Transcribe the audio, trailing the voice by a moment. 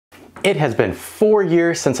It has been 4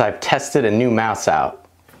 years since I've tested a new mouse out.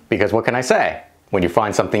 Because what can I say? When you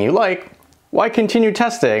find something you like, why continue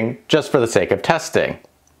testing just for the sake of testing?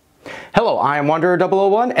 Hello, I am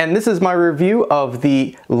Wanderer001 and this is my review of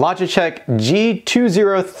the Logitech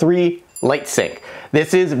G203 LIGHTSYNC.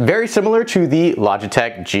 This is very similar to the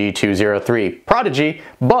Logitech G203 Prodigy,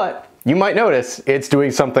 but you might notice it's doing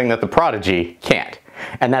something that the Prodigy can't.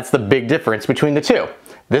 And that's the big difference between the two.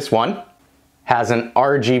 This one has an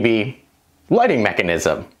RGB lighting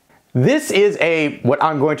mechanism. This is what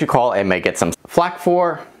I'm going to call, and may get some flack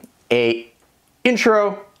for, a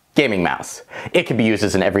intro gaming mouse. It can be used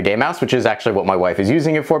as an everyday mouse, which is actually what my wife is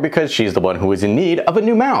using it for because she's the one who is in need of a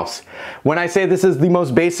new mouse. When I say this is the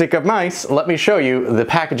most basic of mice, let me show you the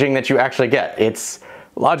packaging that you actually get.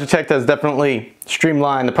 Logitech has definitely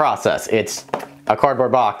streamlined the process. It's a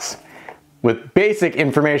cardboard box with basic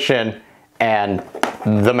information and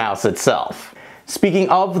the mouse itself. Speaking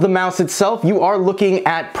of the mouse itself, you are looking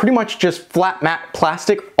at pretty much just flat matte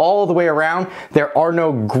plastic all the way around. There are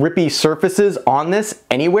no grippy surfaces on this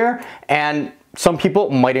anywhere, and some people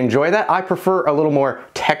might enjoy that. I prefer a little more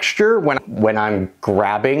texture when I'm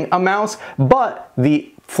grabbing a mouse, but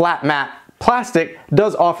the flat matte plastic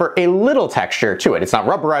does offer a little texture to it. It's not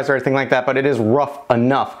rubberized or anything like that, but it is rough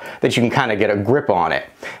enough that you can kind of get a grip on it.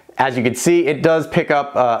 As you can see, it does pick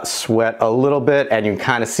up sweat a little bit, and you can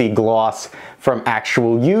kind of see gloss from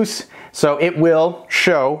actual use. So it will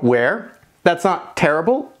show wear. That's not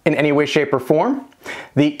terrible in any way, shape, or form.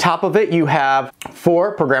 The top of it, you have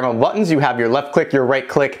 4 programmable buttons. You have your left click, your right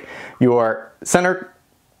click, your center,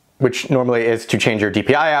 which normally is to change your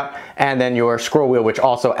DPI out, and then your scroll wheel, which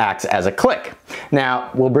also acts as a click.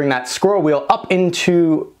 Now, we'll bring that scroll wheel up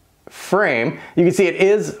into frame. You can see it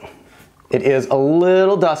is a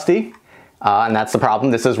little dusty, and that's the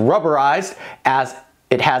problem. This is rubberized as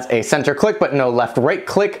it has a center click but no left-right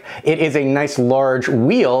click. It is a nice large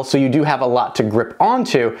wheel, so you do have a lot to grip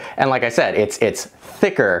onto, and like I said, it's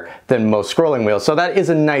thicker than most scrolling wheels, so that is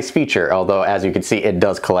a nice feature, although as you can see, it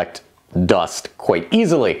does collect dust quite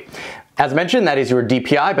easily. As mentioned, that is your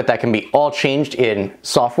DPI, but that can be all changed in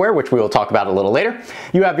software, which we will talk about a little later.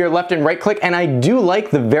 You have your left and right click, and I do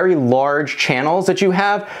like the very large channels that you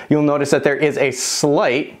have. You'll notice that there is a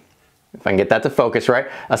slight, if I can get that to focus right,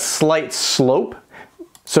 a slight slope.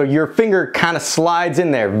 So your finger kind of slides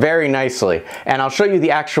in there very nicely. And I'll show you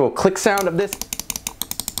the actual click sound of this.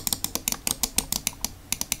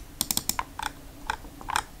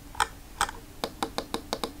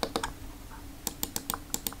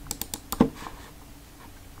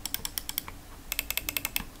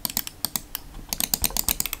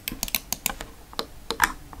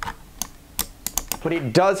 But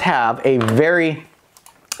it does have a very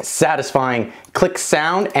satisfying click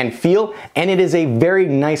sound and feel, and it is a very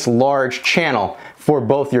nice large channel for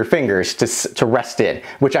both your fingers to rest in,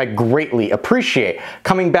 which I greatly appreciate.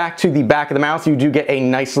 Coming back to the back of the mouse, you do get a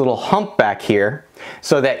nice little hump back here,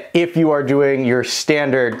 so that if you are doing your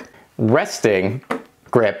standard resting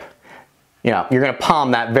grip, you're gonna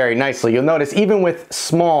palm that very nicely. You'll notice even with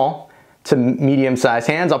small to medium-sized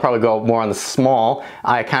hands, I'll probably go more on the small,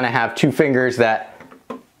 I kind of have 2 fingers that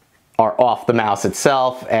are off the mouse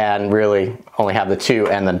itself and really only have the 2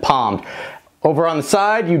 and then palmed. Over on the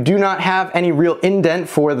side, you do not have any real indent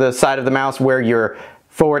for the side of the mouse where your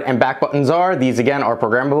forward and back buttons are. These again are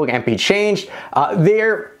programmable and can be changed.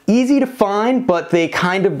 They're easy to find, but they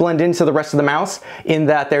kind of blend into the rest of the mouse in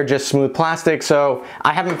that they're just smooth plastic. So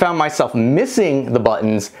I haven't found myself missing the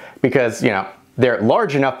buttons because, they're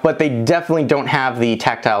large enough, but they definitely don't have the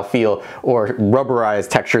tactile feel or rubberized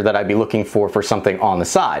texture that I'd be looking for something on the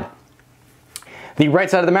side. The right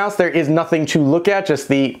side of the mouse, there is nothing to look at, just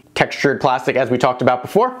the textured plastic as we talked about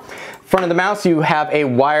before. Front of the mouse, you have a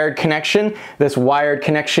wired connection. This wired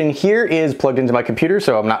connection here is plugged into my computer,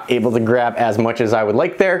 so I'm not able to grab as much as I would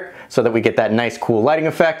like there, so that we get that nice cool lighting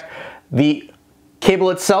effect. The cable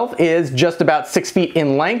itself is just about 6 feet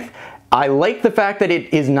in length. I like the fact that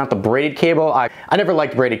it is not the braided cable. I never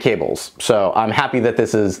liked braided cables, so I'm happy that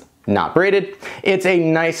this is not braided. It's a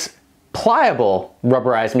nice pliable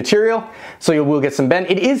rubberized material, so you will get some bend.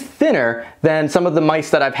 It is thinner than some of the mice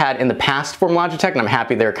that I've had in the past from Logitech, and I'm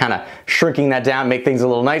happy they're kind of shrinking that down, make things a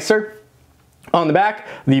little nicer. On the back,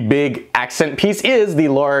 the big accent piece is the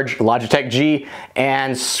large Logitech G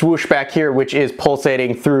and swoosh back here, which is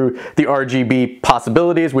pulsating through the RGB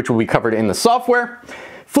possibilities, which will be covered in the software.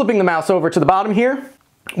 Flipping the mouse over to the bottom here,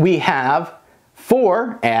 we have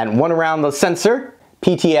 4 and 1 around the sensor,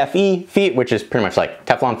 PTFE feet, which is pretty much like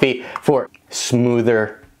Teflon feet for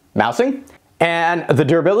smoother mousing. And the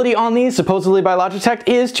durability on these, supposedly by Logitech,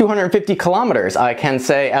 is 250 kilometers. I can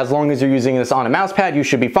say as long as you're using this on a mouse pad, you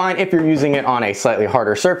should be fine. If you're using it on a slightly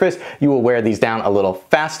harder surface, you will wear these down a little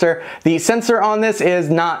faster. The sensor on this is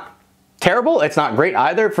not terrible. It's not great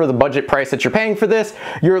either for the budget price that you're paying for this.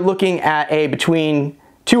 You're looking at a between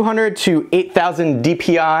 200 to 8,000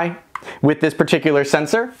 DPI with this particular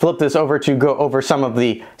sensor. Flip this over to go over some of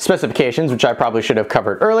the specifications, which I probably should have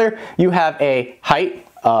covered earlier. You have a height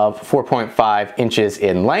of 4.5 inches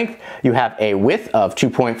in length. You have a width of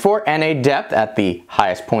 2.4 and a depth at the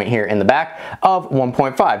highest point here in the back of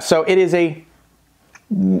 1.5. So it is a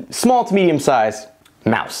small to medium sized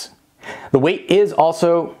mouse. The weight is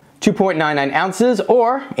also 2.99 ounces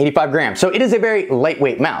or 85 grams. So it is a very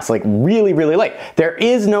lightweight mouse, like really, really light. There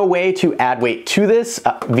is no way to add weight to this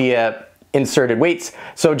via inserted weights.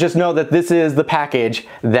 So just know that this is the package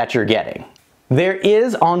that you're getting. There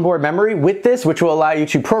is onboard memory with this, which will allow you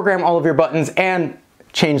to program all of your buttons and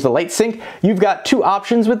change the light sync. You've got two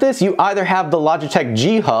options with this. You either have the Logitech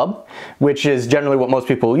G Hub, which is generally what most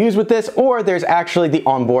people use with this, or there's actually the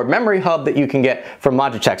onboard memory hub that you can get from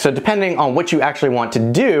Logitech. So depending on what you actually want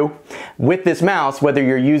to do with this mouse, whether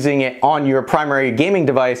you're using it on your primary gaming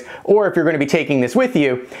device or if you're going to be taking this with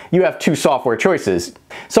you, you have two software choices.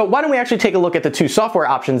 So why don't we actually take a look at the two software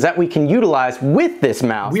options that we can utilize with this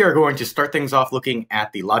mouse. We are going to start things off looking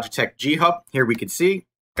at the Logitech G Hub. Here we can see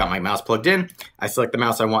got my mouse plugged in. I select the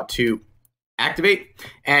mouse I want to activate.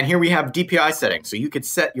 And here we have DPI settings. So you could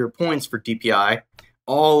set your points for DPI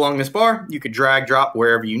all along this bar. You could drag, drop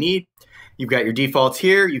wherever you need. You've got your defaults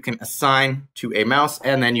here. You can assign to a mouse.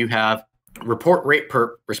 And then you have report rate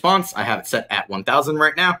per response. I have it set at 1000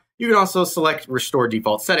 right now. You can also select restore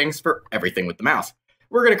default settings for everything with the mouse.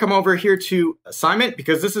 We're going to come over here to assignment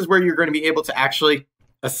because this is where you're going to be able to actually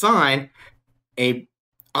assign a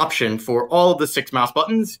option for all of the 6 mouse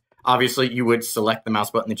buttons. Obviously, you would select the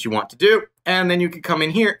mouse button that you want to do, and then you can come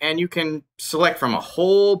in here and you can select from a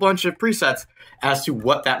whole bunch of presets as to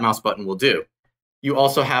what that mouse button will do. You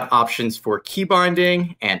also have options for key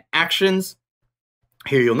binding and actions.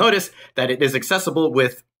 Here you'll notice that it is accessible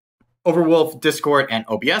with Overwolf, Discord, and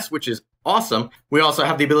OBS, which is awesome. We also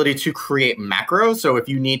have the ability to create macros. So if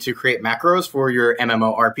you need to create macros for your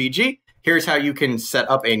MMORPG, here's how you can set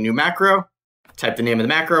up a new macro. Type the name of the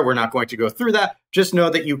macro. We're not going to go through that. Just know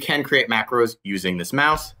that you can create macros using this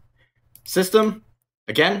mouse. System,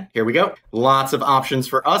 again, here we go. Lots of options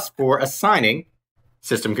for us for assigning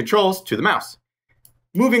system controls to the mouse.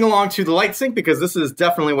 Moving along to the LIGHTSYNC, because this is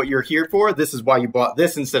definitely what you're here for. This is why you bought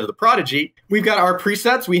this instead of the Prodigy. We've got our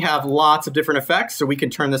presets. We have lots of different effects. So we can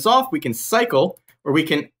turn this off, we can cycle, or we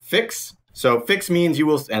can fix. So fix means you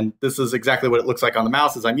will, and this is exactly what it looks like on the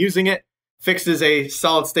mouse as I'm using it. Fixed is a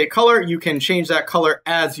solid state color. You can change that color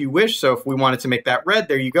as you wish. So if we wanted to make that red,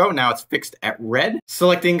 there you go. Now it's fixed at red.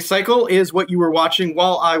 Selecting cycle is what you were watching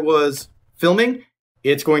while I was filming.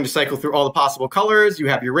 It's going to cycle through all the possible colors. You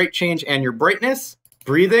have your rate change and your brightness.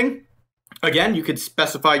 Breathing, again, you could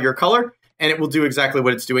specify your color and it will do exactly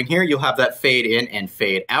what it's doing here. You'll have that fade in and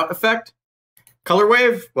fade out effect. Color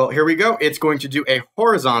wave, well, here we go. It's going to do a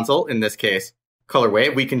horizontal, in this case, color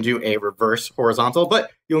wave. We can do a reverse horizontal, but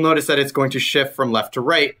you'll notice that it's going to shift from left to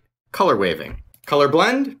right, color waving. Color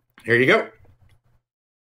blend, here you go.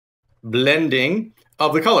 Blending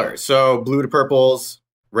of the colors. So blue to purples,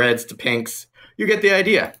 reds to pinks. You get the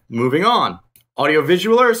idea. Moving on. Audio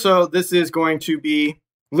visualer, so this is going to be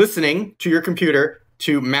listening to your computer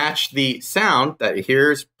to match the sound that it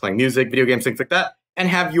hears, playing music, video games, things like that, and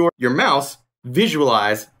have your mouse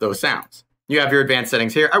visualize those sounds. You have your advanced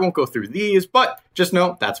settings here. I won't go through these, but just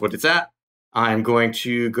know that's what it's at. I'm going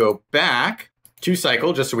to go back to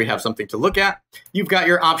cycle just so we have something to look at. You've got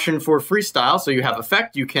your option for freestyle. So you have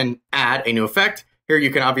effect. You can add a new effect. Here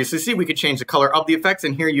you can obviously see we could change the color of the effects.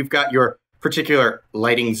 And here you've got your particular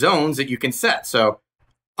lighting zones that you can set. So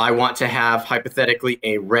I want to have hypothetically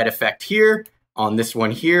a red effect here. On this one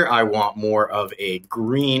here, I want more of a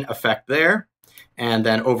green effect there. And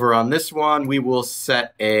then over on this one, we will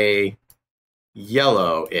set a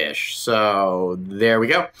yellow-ish. So there we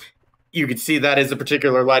go. You can see that is a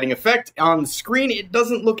particular lighting effect. On the screen, it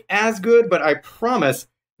doesn't look as good, but I promise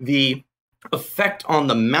the effect on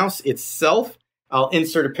the mouse itself, I'll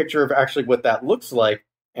insert a picture of actually what that looks like.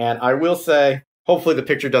 And I will say, hopefully the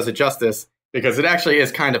picture does it justice, because it actually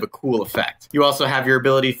is kind of a cool effect. You also have your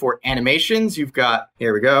ability for animations. You've got,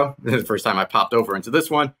 here we go. This is the first time I popped over into this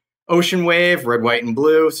one. Ocean wave, red, white, and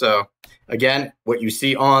blue. So again, what you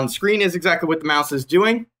see on screen is exactly what the mouse is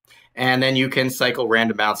doing. And then you can cycle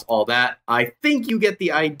random mouse, all that. I think you get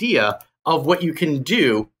the idea of what you can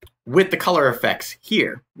do with the color effects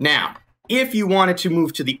here. Now, if you wanted to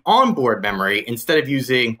move to the onboard memory instead of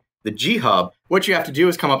using the G hub, what you have to do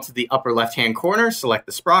is come up to the upper left-hand corner, select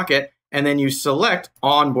the sprocket, and then you select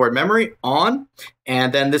onboard memory on,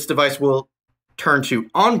 and then this device will turn to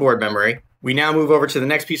onboard memory. We now move over to the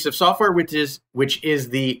next piece of software, which is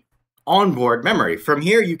the onboard memory. From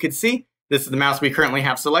here, you can see this is the mouse we currently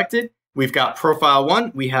have selected. We've got profile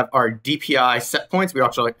 1. We have our DPI set points. We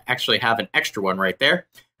actually have an extra one right there.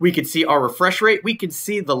 We can see our refresh rate. We can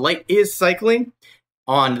see the light is cycling.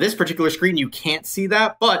 On this particular screen, you can't see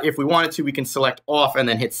that, but if we wanted to, we can select off and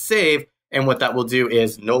then hit save. And what that will do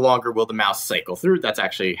is no longer will the mouse cycle through. That's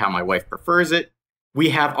actually how my wife prefers it. We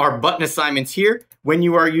have our button assignments here. When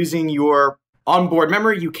you are using your onboard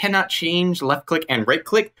memory, you cannot change left click and right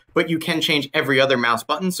click, but you can change every other mouse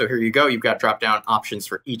button. So here you go. You've got drop down options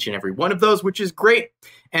for each and every one of those, which is great.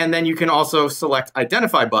 And then you can also select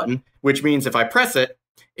identify button, which means if I press it,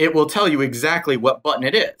 it will tell you exactly what button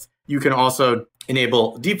it is. You can also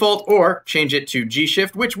enable default or change it to G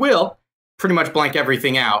shift, which will pretty much blank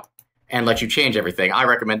everything out and let you change everything. I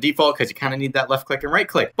recommend default because you kind of need that left click and right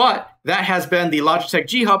click. But that has been the Logitech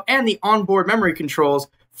G Hub and the onboard memory controls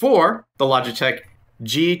for the Logitech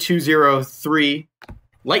G203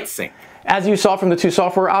 LIGHTSYNC. As you saw from the two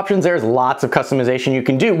software options, there's lots of customization you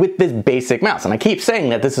can do with this basic mouse. And I keep saying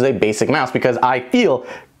that this is a basic mouse because I feel,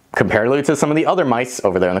 comparatively to some of the other mice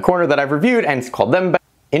over there in the corner that I've reviewed and called them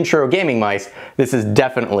intro gaming mice, this is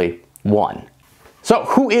definitely one. So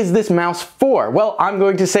who is this mouse for? Well, I'm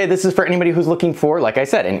going to say this is for anybody who's looking for, like I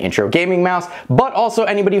said, an intro gaming mouse, but also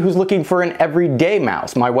anybody who's looking for an everyday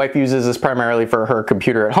mouse. My wife uses this primarily for her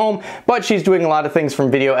computer at home, but she's doing a lot of things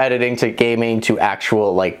from video editing to gaming to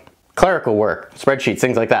actual clerical work, spreadsheets,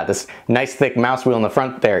 things like that. This nice thick mouse wheel in the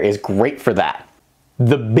front there is great for that.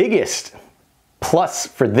 The biggest plus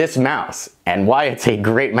for this mouse, and why it's a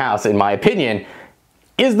great mouse in my opinion,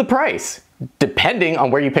 is the price. Depending on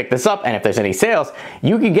where you pick this up and if there's any sales,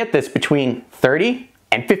 you can get this between $30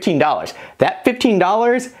 and $15. That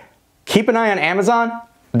 $15, keep an eye on Amazon.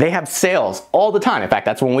 They have sales all the time. In fact,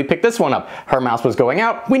 that's when we picked this one up. Her mouse was going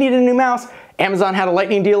out. We needed a new mouse. Amazon had a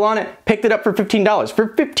lightning deal on it. Picked it up for $15. For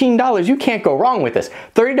 $15, you can't go wrong with this.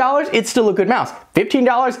 $30, it's still a good mouse.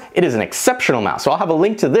 $15, it is an exceptional mouse. So I'll have a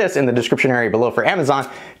link to this in the description area below for Amazon.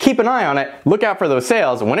 Keep an eye on it. Look out for those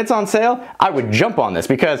sales. And when it's on sale, I would jump on this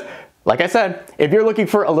because, like I said, if you're looking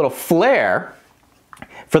for a little flair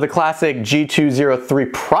for the classic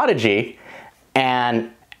G203 Prodigy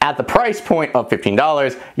and at the price point of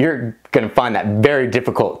 $15, you're going to find that very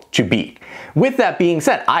difficult to beat. With that being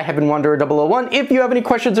said, I have been Wanderer001. If you have any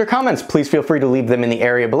questions or comments, please feel free to leave them in the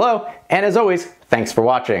area below. And as always, thanks for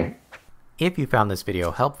watching. If you found this video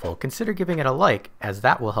helpful, consider giving it a like, as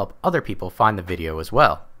that will help other people find the video as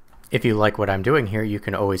well. If you like what I'm doing here, you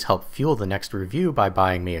can always help fuel the next review by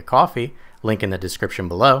buying me a coffee, link in the description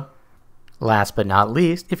below. Last but not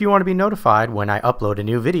least, if you want to be notified when I upload a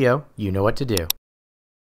new video, you know what to do.